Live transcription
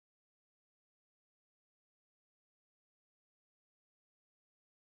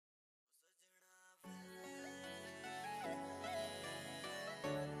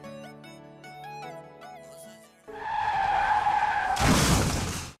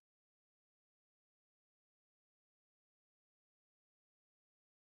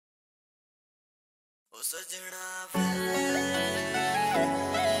ओ सजना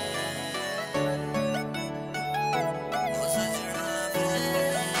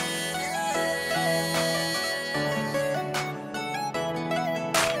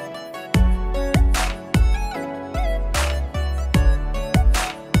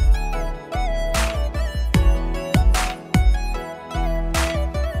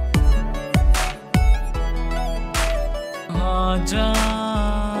आजा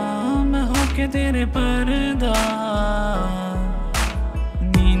मैं होके तेरे पर्दा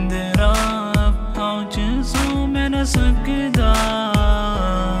नींद रात सो मैं न सकदा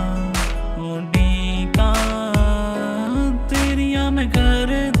उड़ीका तेरिया मैं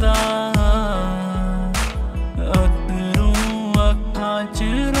करदा अतरू अखा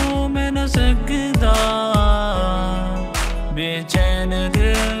च रो मैं न सकदा बेचैन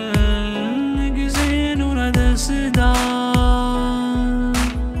दिल किसे नू न दसदा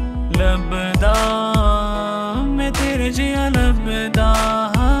लभदा मैं तेरे जिया लभदा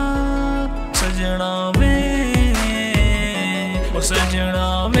सजना वे ओ सजना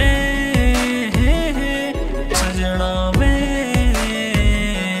वे सजना वे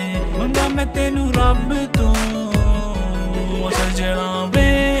मंगा मैं तेनू रब तू ओ सजना वे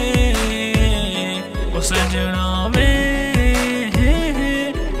ओ सजना वे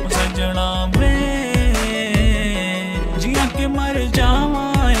ओ सजना वे जिया के मर जावा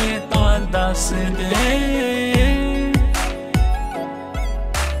दस दे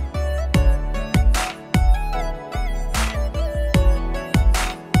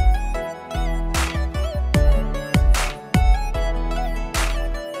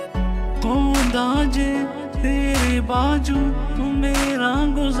खुदा जे तेरे बाजू तू मेरा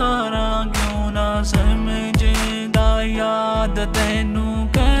गुजारा क्यों ना समझदा याद तैनू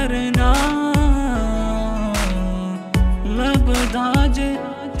करना लभदा जे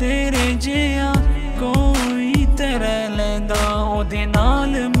तेरे जिया कोई तेरे लेंदा ओदे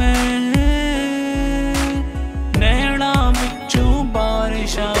नाल मैं नैना विचों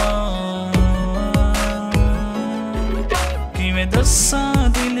बारिशां किवें दस्सां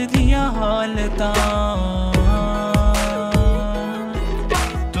दिल दियां हालतां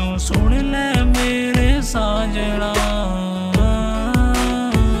तू सुन ले मेरे साजना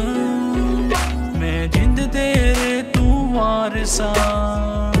मैं जिंद तेरे तू वारसा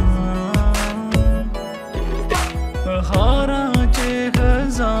हारा चे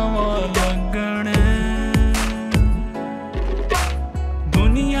खजावा लगन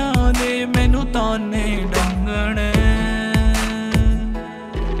दुनिया दे मैनू ताने डंगण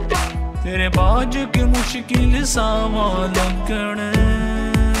तेरे बाज के मुश्किल सावा लगन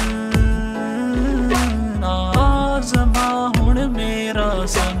आज़मा हुण मेरा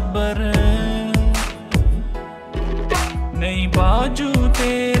सबर नहीं बाजू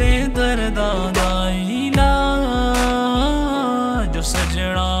तेरे दर्दा दा इलाज जो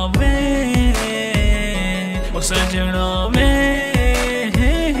सजना वे ओ सजना वे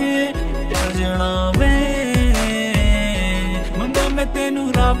सजना वे मंगा मैं तेनू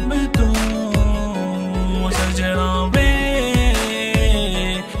रब तू ओ सजना वे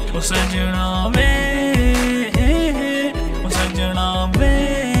ओ सजना वे ओ सजना वे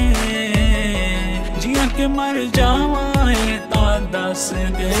जिया के मर जावा ता दस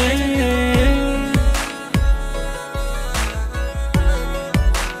दे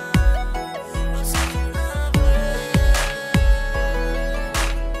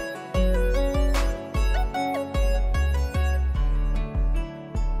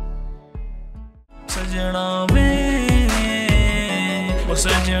सजना वे ओ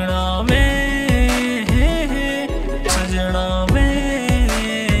सजना वे सजना वे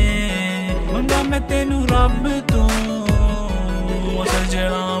मंगा मैं तेनू रब तू ओ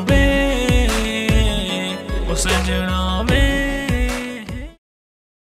सजना वे ओ सजना वे